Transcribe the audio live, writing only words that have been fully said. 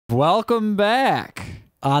Welcome back.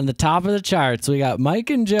 On the top of the charts, we got Mike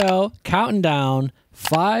and Joe counting down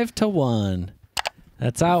 5-1.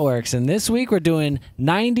 That's how it works. And this week we're doing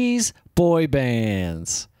 90s boy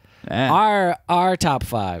bands. Yeah. Our top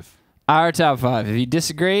 5. Our top 5. If you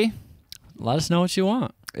disagree, let us know what you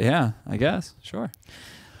want. Yeah, I guess. Sure.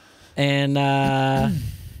 And yeah,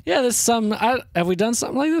 this is some. Have we done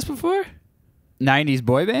something like this before? 90s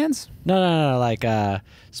boy bands? No. Like a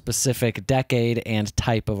specific decade and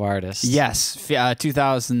type of artist. Yes.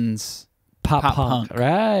 2000s pop punk.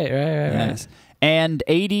 Right. Yes. And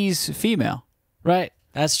 80s female. Right.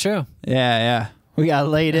 That's true. Yeah. We got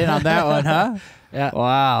laid in on that one, huh? Yeah.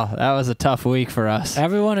 Wow, that was a tough week for us.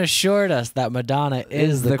 Everyone assured us that Madonna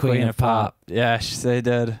is the queen of pop. Yes, they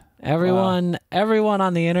did. Everyone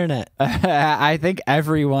on the internet. I think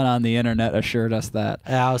everyone on the internet assured us that.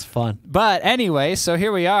 That was fun. But anyway, so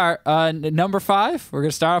here we are. Number 5. We're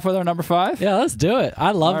going to start off with our number 5. Yeah, let's do it.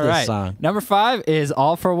 I love this song. Number 5 is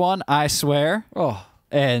All-4-one, I Swear. Oh.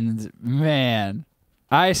 And man,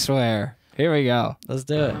 I swear. Here we go. Let's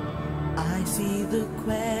do it. I see the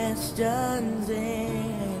questions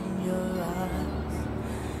in your eyes.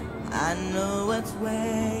 I know what's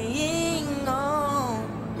weighing on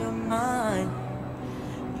your mind.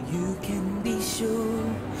 You can be sure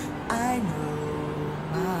I know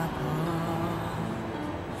my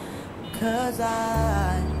part. 'Cause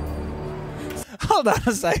Hold on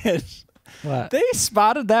a second. What? They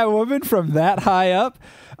spotted that woman from that high up?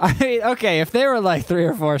 I mean, okay, if they were like 3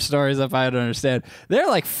 or 4 stories up, I'd understand. They're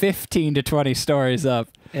like 15 to 20 stories up.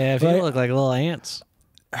 Yeah, if you look like little ants.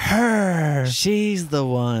 Her. She's the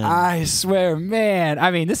one. I swear, man. I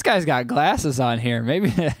mean, this guy's got glasses on here. Maybe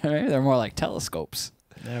they're more like telescopes.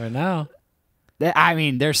 Never know. I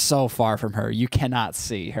mean, they're so far from her. You cannot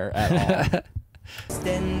see her at all.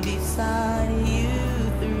 stand beside you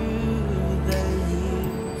through the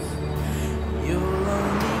years. You'll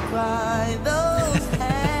only cry those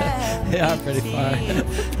happy Yeah, pretty far. tears.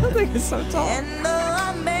 I think it's so tall. And though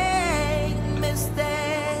I make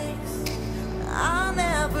mistakes, I'll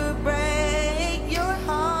never break your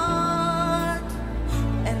heart.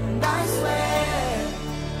 And I swear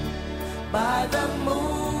by the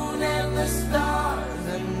moon and the stars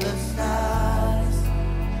and the stars,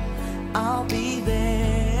 I'll be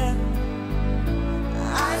there.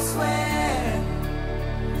 I swear,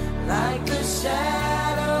 like the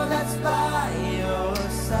shadow that's by your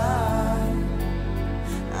side,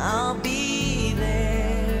 I'll be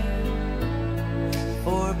there.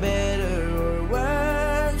 For better or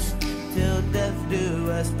worse, till death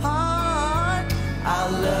do us part.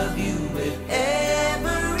 I'll love you with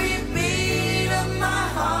every beat of my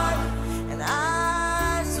heart. And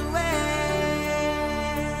I swear.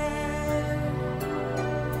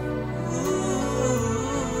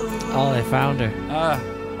 Ooh. Oh, they found her.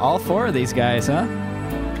 All 4 of these guys, huh?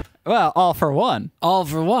 Well, all for one. All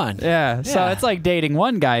for one. Yeah. So Yeah. it's like dating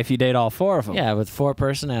one guy if you date all 4 of them. Yeah, with 4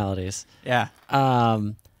 personalities. Yeah.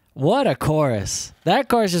 What a chorus. That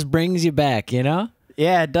chorus just brings you back, you know?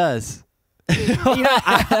 Yeah, it does. It's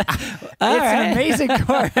an amazing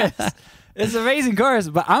chorus. It's an amazing chorus,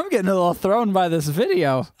 but I'm getting a little thrown by this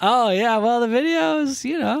video. Oh, yeah. Well, the videos,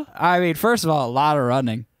 you know. I mean, first of all, a lot of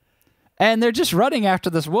running. And they're just running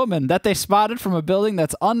after this woman that they spotted from a building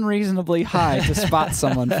that's unreasonably high to spot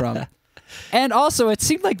someone from. And also, it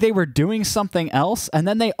seemed like they were doing something else, and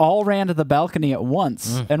then they all ran to the balcony at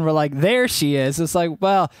once and were like, there she is. It's like,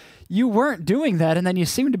 well, you weren't doing that, and then you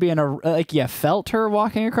seemed to be in a, like, you felt her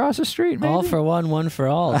walking across the street, maybe? All for one, one for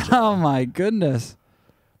all. Oh, my goodness.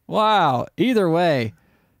 Wow. Either way.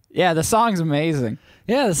 Yeah, the song's amazing.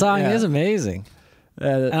 Yeah, the song Yeah. is amazing.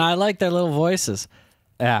 And I like their little voices.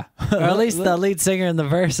 Yeah. Or at least the lead singer in the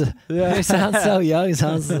verse. He sounds so young. He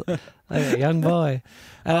sounds like a young boy.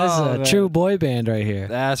 That's Oh, a man. true boy band right here.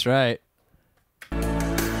 That's right. I'll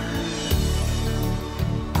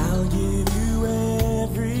give you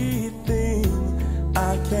everything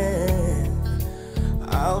I can.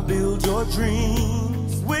 I'll build your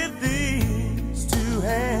dreams with these 2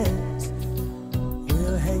 hands.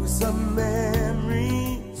 We'll hang some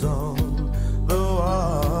memories on the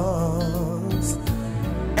walls.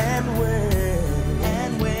 And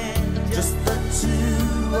when just the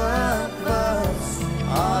 2 of us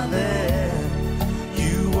are there,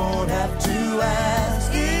 you won't have to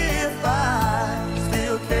ask if I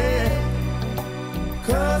still care.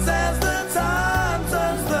 'Cause as the time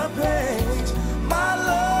turns the page, my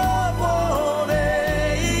love won't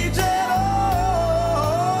age at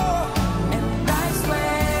all. And I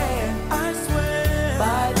swear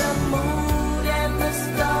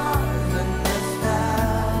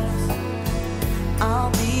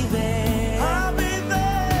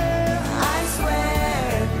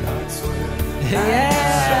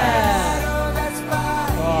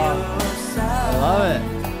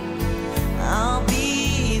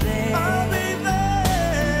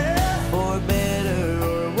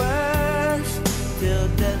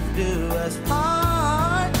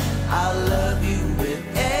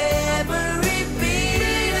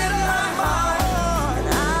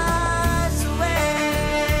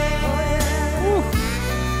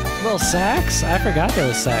sax? I forgot there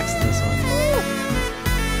was sax in this one.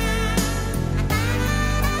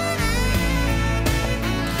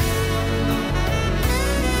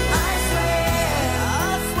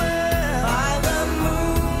 I swear by the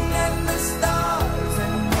moon and the stars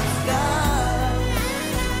and the sky,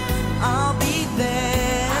 I'll be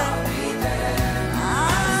there. I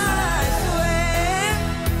swear,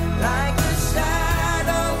 like a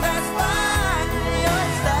shadow that's by your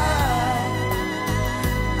side,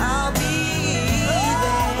 I'll be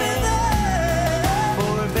there.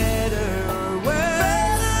 For better or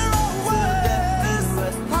worse, till death do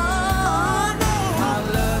us part. I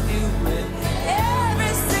love you with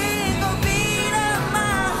every single beat of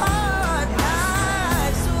my heart. I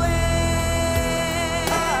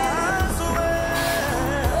swear, I swear.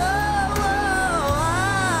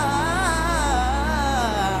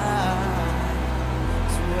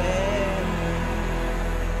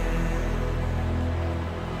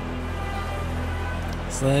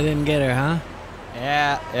 So they didn't get her, huh?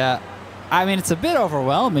 Yeah. I mean, it's a bit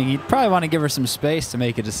overwhelming. You'd probably want to give her some space to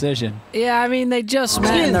make a decision. Yeah, I mean, they just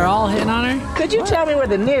met and they're all hitting on her. Could you tell me where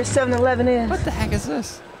the nearest 7-Eleven is? What the heck is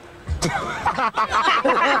this? I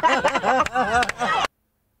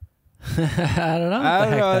don't know. I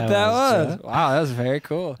don't know what that was. Joe. Wow, that was very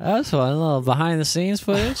cool. That was fun. A little behind the scenes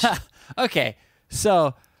footage. Okay,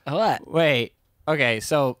 so What? wait. Okay,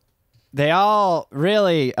 so they all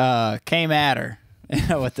really came at her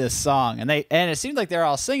with this song, and it seemed like they're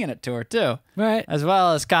all singing it to her too, Right. as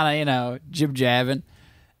well as kind of jib jabbing,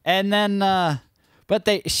 and then but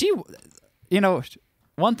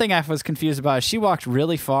one thing I was confused about is she walked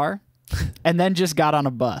really far, and then just got on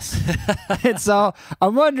a bus, and so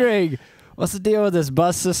I'm wondering. What's the deal with this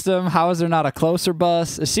bus system? How is there not a closer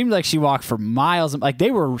bus? It seemed like she walked for miles. Like they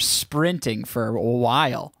were sprinting for a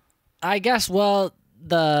while. I guess, Joe,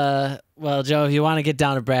 if you want to get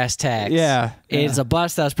down to brass tacks, it's a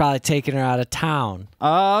bus that was probably taking her out of town.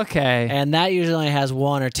 Oh, okay. And that usually only has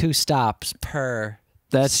 1 or 2 stops per.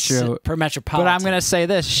 That's true. Per metropolitan. But I'm going to say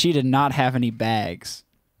this. She did not have any bags.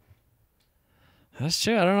 That's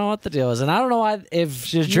true. I don't know what the deal is, and I don't know why. If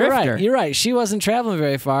She's a you're drifter. right, you're right. She wasn't traveling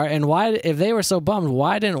very far, and why? If they were so bummed,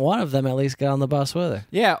 why didn't one of them at least get on the bus with her?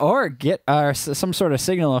 Yeah, or get some sort of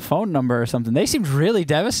signal, a phone number or something. They seemed really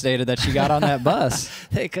devastated that she got on that bus.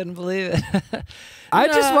 They couldn't believe it. I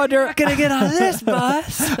just wonder. You're not gonna get on this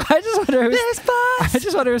bus. I just wonder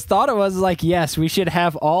whose thought it was. Like, yes, we should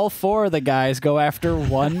have all 4 of the guys go after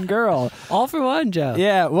one girl. All for one, Joe.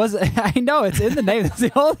 Yeah, I know it's in the name. That's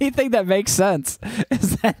the only thing that makes sense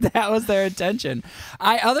is that was their intention.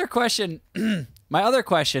 My other question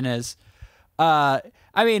is,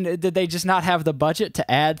 I mean, did they just not have the budget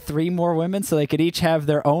to add 3 more women so they could each have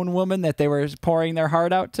their own woman that they were pouring their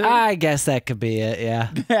heart out to? I guess that could be it. Yeah.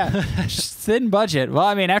 Yeah, thin budget. Well,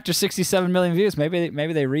 I mean, after 67 million views, maybe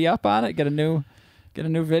they re-up on it, get a new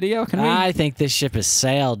video. Can we? I think this ship has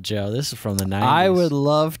sailed, Joe. This is from the 90s. I would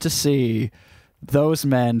love to see those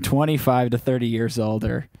men 25 to 30 years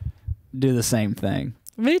older do the same thing.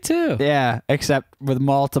 Me too. Yeah, except with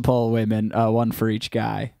multiple women, one for each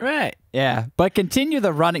guy. Right. Yeah, but continue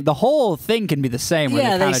the running. The whole thing can be the same. Where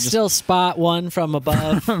Yeah, they kinda still spot one from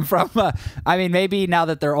above. I mean, maybe now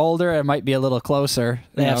that they're older, it might be a little closer.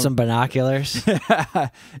 They you have know. some binoculars.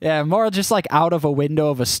 Yeah, more just like out of a window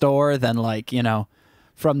of a store than like,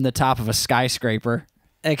 from the top of a skyscraper.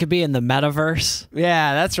 It could be in the metaverse.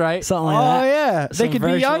 Yeah, that's right. Something like that. Oh, yeah. They Some could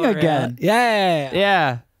be young virtual again. reality. Yeah.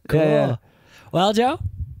 Yeah. Cool. Yeah. Well, Joe,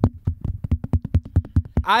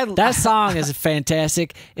 that song is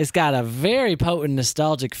fantastic. It's got a very potent,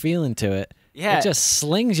 nostalgic feeling to it. Yeah. It just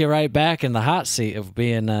slings you right back in the hot seat of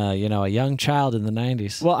being, a young child in the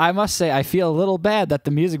 90s. Well, I must say, I feel a little bad that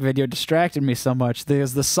the music video distracted me so much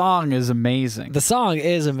because the song is amazing. The song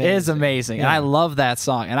is amazing. It is amazing. Yeah. And I love that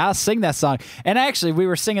song. And I'll sing that song. And actually, we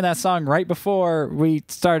were singing that song right before we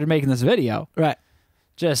started making this video. Right.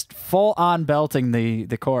 Just full on belting the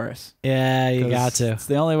chorus. Yeah, you 'Cause got to. It's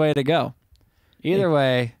the only way to go. Either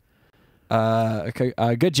way,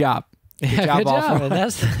 good job. Good job, Good all job. for And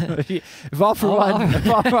that's if all for one. If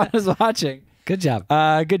all for one is watching. good job.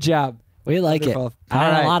 Good job. We like Wonderful. it. All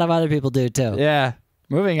right. A lot of other people do too. Yeah.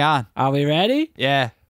 Moving on. Are we ready? Yeah.